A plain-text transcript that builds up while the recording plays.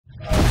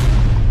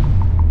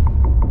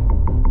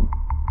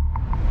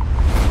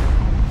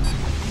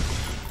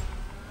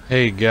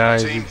Hey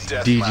guys, it's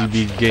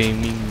DGB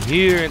Gaming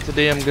here, and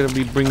today I'm gonna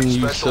be bringing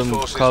you some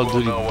Call of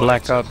Duty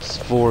Black Ops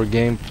 4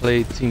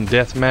 gameplay, Team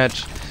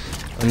Deathmatch.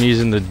 I'm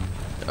using the,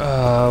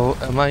 I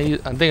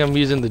think I'm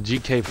using the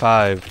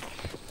GK5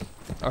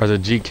 or the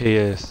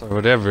GKS or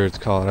whatever it's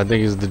called. I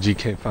think it's the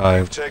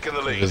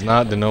GK5. If it's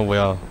not, then no way.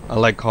 I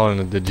like calling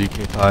it the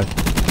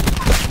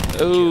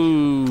GK5.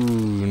 Oh,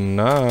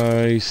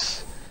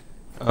 nice.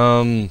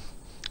 I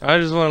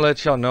just want to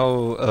let y'all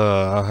know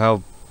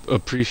how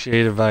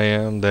appreciative I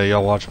am that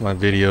y'all watch my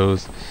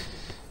videos,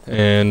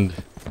 and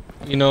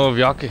you know, if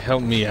y'all could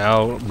help me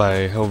out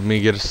by helping me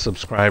get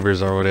subscribers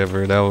or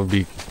whatever, that would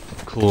be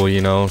cool, you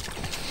know.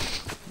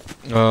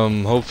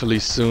 Hopefully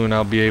soon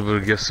I'll be able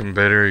to get some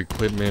better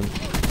equipment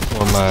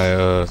for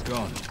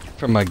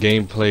my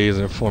gameplays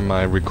and for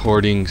my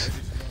recordings,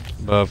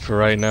 but for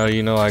right now,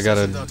 you know, I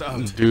gotta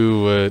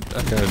do what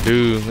I gotta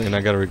do, and I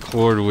gotta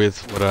record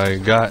with what I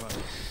got,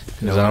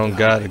 because I don't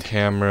got a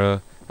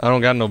camera. I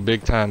don't got no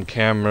big time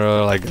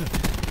camera like a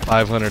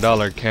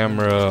 $500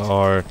 camera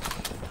or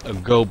a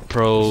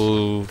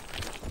GoPro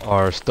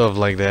or stuff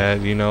like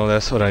that, you know.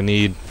 That's what I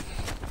need.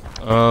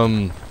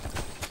 I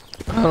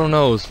don't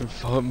know,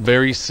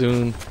 very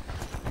soon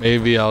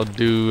maybe I'll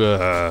do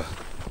a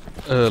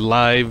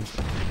live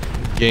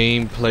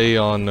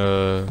gameplay on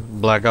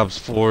Black Ops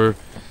 4,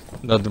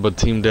 nothing but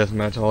team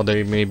deathmatch all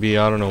day. Maybe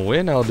I don't know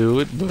when I'll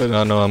do it, but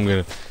I know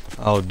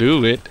I'll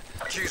do it.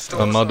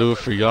 I'll do it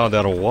for y'all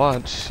that'll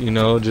watch, you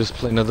know, just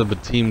play another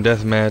but team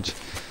deathmatch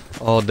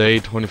all day,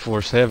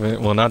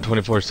 24/7. Well, not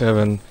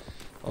 24/7,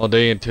 all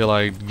day until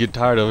I get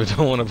tired of it,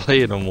 don't want to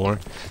play it no more.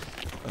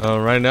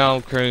 Right now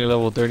I'm currently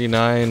level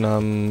 39,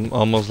 I'm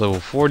almost level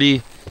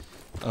 40.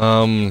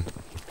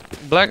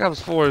 Black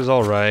Ops 4 is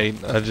alright,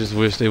 I just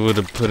wish they would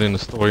have put in a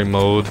story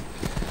mode.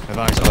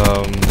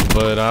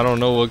 But I don't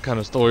know what kind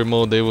of story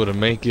mode they would have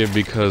make it,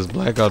 because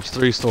Black Ops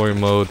 3 story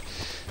mode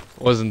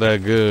wasn't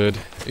that good.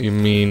 I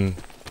mean,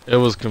 it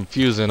was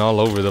confusing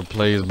all over the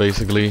place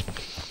basically,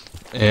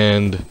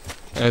 and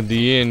at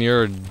the end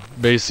you're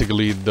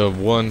basically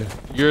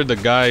you're the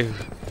guy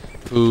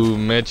who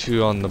met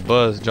you on the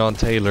bus, John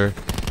Taylor.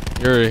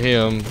 You're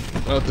him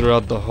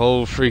throughout the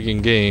whole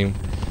freaking game.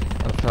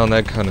 I found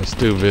that kind of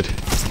stupid.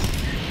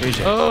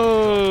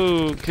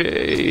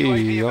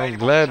 Okay, I'm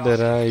glad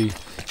that I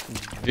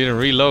didn't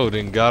reload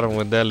and got him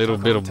with that little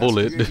bit of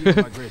bullet.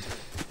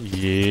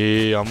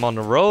 Yeah, I'm on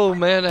the road,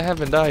 man. I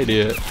haven't died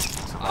yet.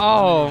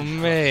 Oh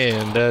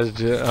man,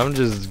 I'm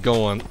just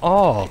going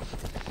off.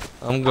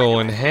 I'm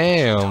going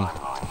ham.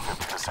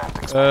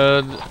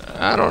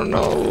 I don't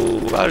know.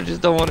 I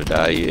just don't want to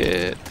die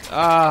yet.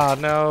 Ah,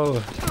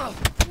 no.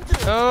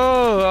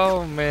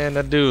 Oh man,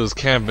 that dude was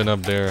camping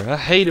up there. I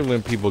hate it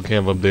when people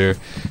camp up there.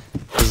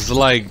 It's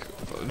like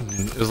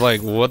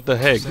what the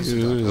heck,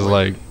 dude? It's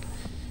like,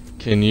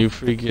 can you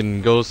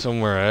freaking go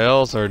somewhere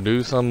else or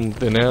do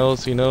something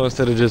else, you know,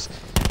 instead of just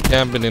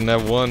camping in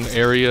that one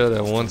area,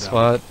 that one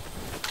spot?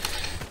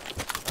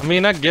 I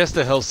mean, I guess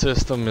the health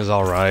system is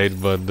alright,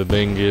 but the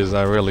thing is,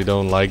 I really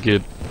don't like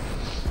it.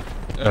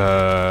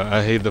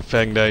 I hate the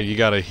fact that you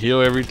gotta heal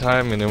every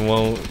time and you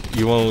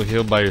won't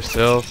heal by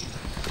yourself.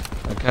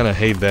 I kinda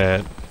hate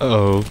that.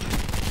 Uh-oh.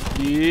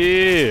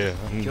 Yeah,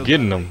 I'm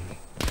getting them.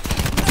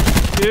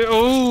 Yeah,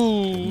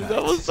 oh,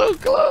 that was so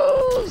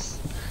close.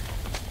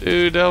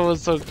 Dude, that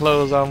was so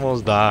close, I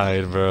almost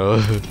died,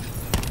 bro.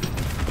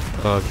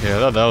 Okay, I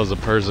thought that was a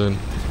person.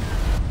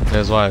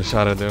 That's why I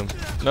shot at them.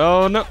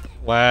 No, no.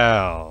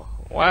 Wow.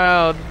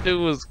 Wow,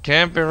 dude was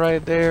camping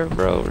right there,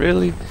 bro.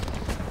 Really?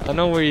 I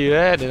know where you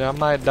at, and I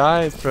might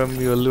die from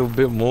you a little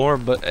bit more,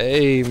 but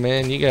hey,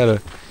 man, you gotta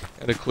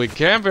quit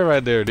camping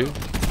right there, dude.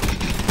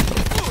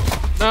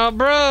 No,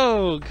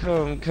 bro.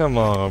 Come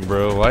on,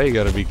 bro. Why you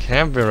gotta be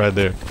camping right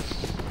there?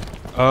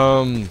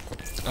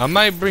 I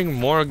might bring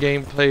more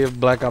gameplay of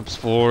Black Ops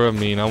 4. I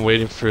mean, I'm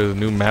waiting for the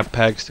new map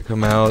packs to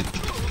come out.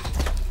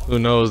 Who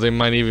knows, they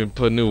might even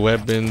put new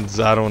weapons,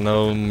 I don't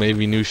know,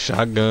 maybe new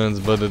shotguns,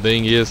 but the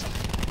thing is,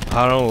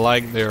 I don't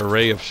like their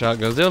array of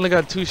shotguns. They only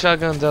got 2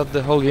 shotguns out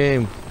the whole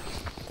game.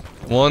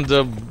 One's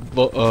a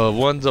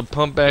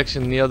pump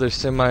action, the other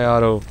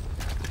semi-auto,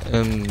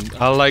 and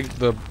I like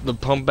the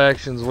pump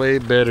actions way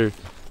better.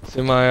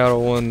 Semi-auto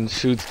one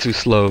shoots too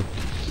slow.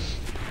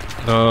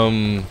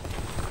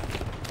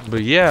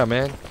 But yeah,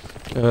 man,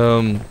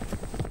 I'm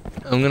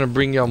gonna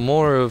bring y'all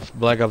more of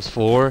Black Ops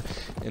 4,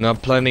 and I'm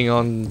planning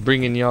on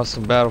bringing y'all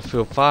some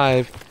Battlefield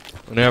 5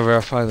 whenever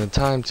I find the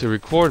time to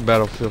record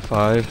Battlefield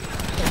 5.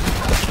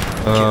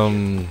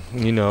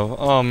 You know,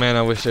 oh man,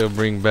 I wish they would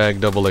bring back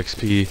double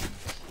XP.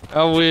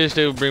 I wish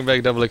they would bring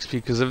back double XP,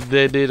 because if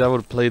they did, I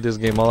would play this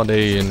game all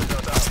day and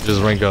just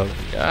rank up.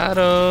 Got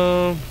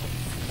him.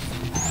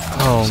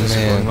 Oh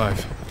man.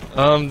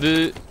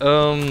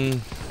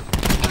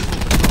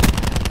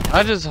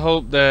 I just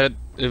hope that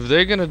if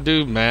they're gonna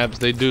do maps,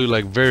 they do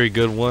like very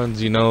good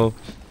ones, you know,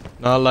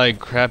 not like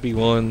crappy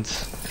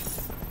ones.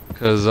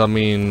 Cause I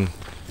mean,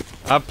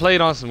 I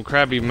played on some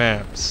crappy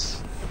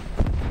maps,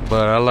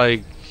 but I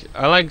like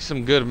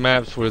some good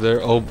maps where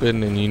they're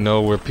open and you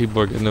know where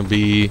people are gonna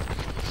be,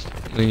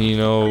 and you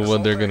know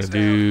what they're gonna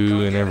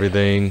do and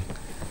everything.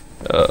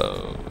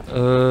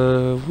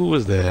 Who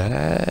was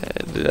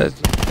that?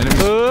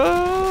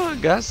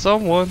 Got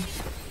someone.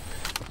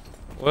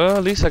 Well,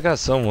 at least I got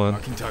someone.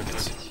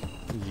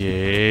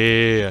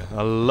 Yeah,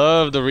 I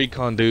love the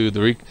recon dude.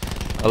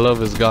 I love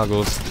his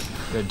goggles.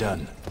 They're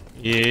done.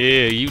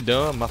 Yeah, you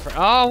done, my friend.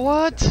 Oh,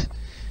 what?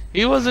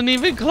 He wasn't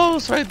even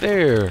close right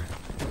there.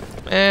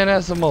 Man,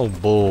 that's some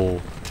old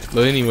bull.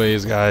 But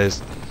anyways,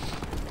 guys,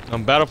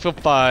 on Battlefield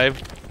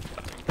 5,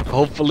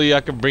 hopefully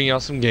I can bring y'all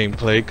some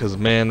gameplay, because,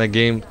 man, that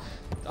game,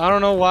 I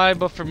don't know why,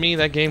 but for me,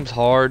 that game's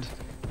hard.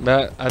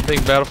 I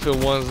think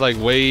Battlefield 1 is, like,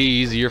 way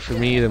easier for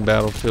me than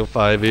Battlefield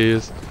 5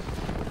 is.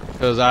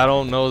 Because I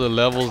don't know the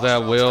levels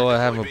that well.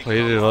 I haven't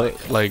played it,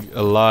 like,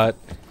 a lot.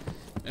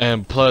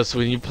 And plus,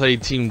 when you play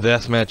Team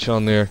Deathmatch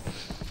on there,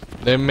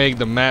 they make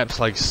the maps,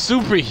 like,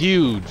 super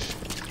huge.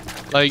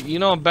 Like, you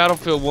know, in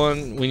Battlefield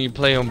 1, when you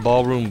play on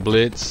Ballroom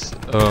Blitz,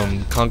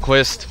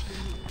 Conquest.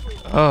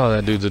 Oh,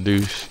 that dude's a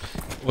douche.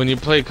 When you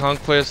play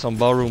Conquest on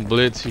Ballroom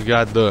Blitz, you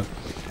got the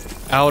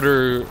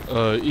outer,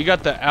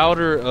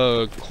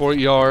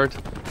 courtyard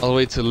all the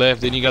way to the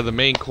left. Then you got the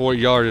main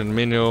courtyard in the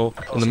middle,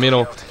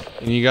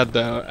 and you got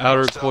the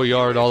outer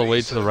courtyard all the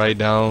way to the right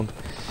down.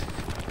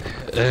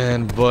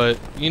 But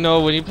you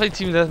know, when you play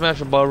Team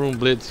Deathmatch or Ballroom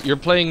Blitz, you're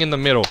playing in the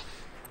middle.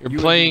 You're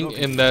playing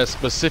in that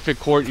specific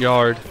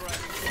courtyard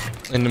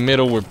in the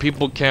middle where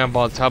people camp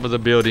on top of the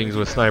buildings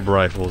with sniper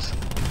rifles.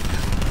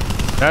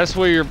 That's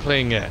where you're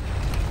playing at.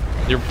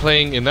 You're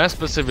playing in that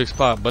specific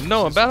spot. But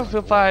no, in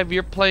Battlefield 5,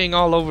 you're playing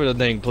all over the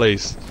dang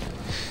place,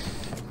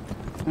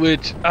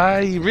 which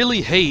I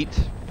really hate.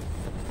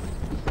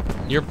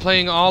 You're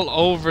playing all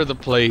over the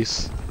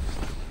place,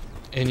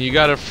 and you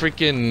gotta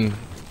freaking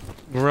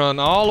run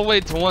all the way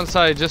to one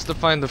side just to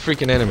find the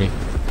freaking enemy.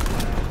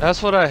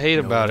 That's what I hate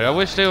about it. I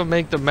wish they would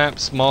make the map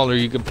smaller.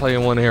 You could play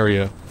in one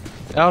area.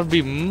 That would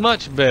be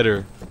much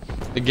better.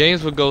 The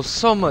games would go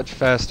so much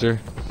faster.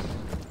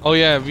 Oh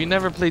yeah, if you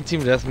never played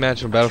Team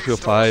Deathmatch on Battlefield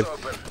 5,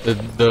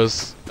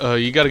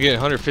 you gotta get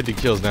 150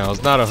 kills now.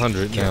 It's not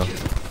 100 now.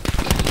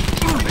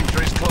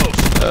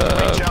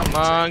 Come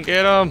on,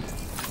 get him.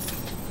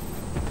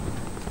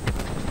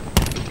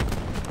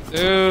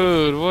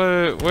 Dude,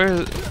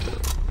 where's...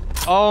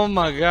 Oh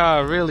my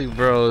god, really,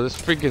 bro? This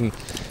freaking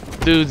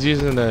dude's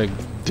using a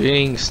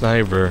dang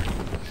sniper.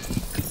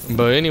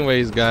 But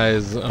anyways,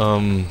 guys,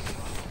 oh,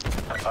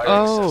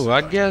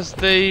 I guess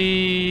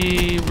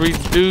they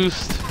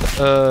reduced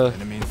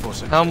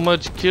how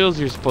much kills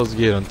you're supposed to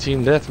get on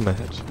Team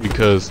Deathmatch,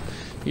 because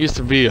it used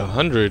to be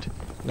 100.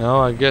 Now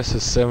I guess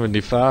it's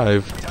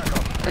 75.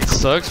 That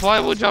sucks. Why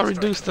would y'all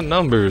reduce the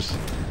numbers?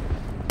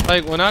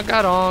 Like when I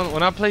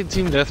played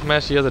Team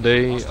Deathmatch the other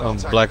day on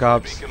Black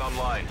Ops,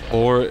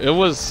 or it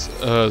was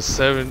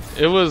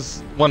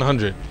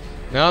 100.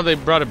 Now they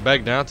brought it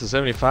back down to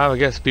 75. I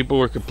guess people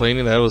were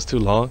complaining that it was too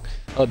long.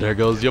 Oh, there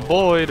goes your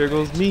boy. There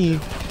goes me.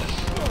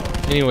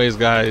 Anyways,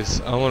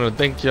 guys, I want to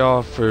thank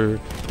y'all for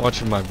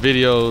watching my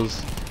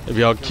videos. If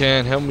y'all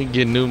can, help me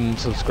get new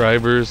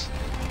subscribers,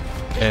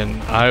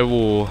 and I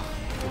will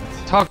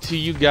talk to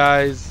you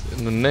guys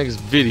in the next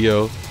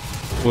video,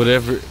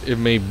 whatever it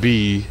may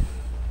be.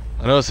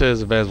 I know it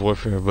says Advanced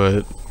Warfare,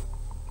 but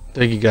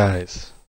thank you guys.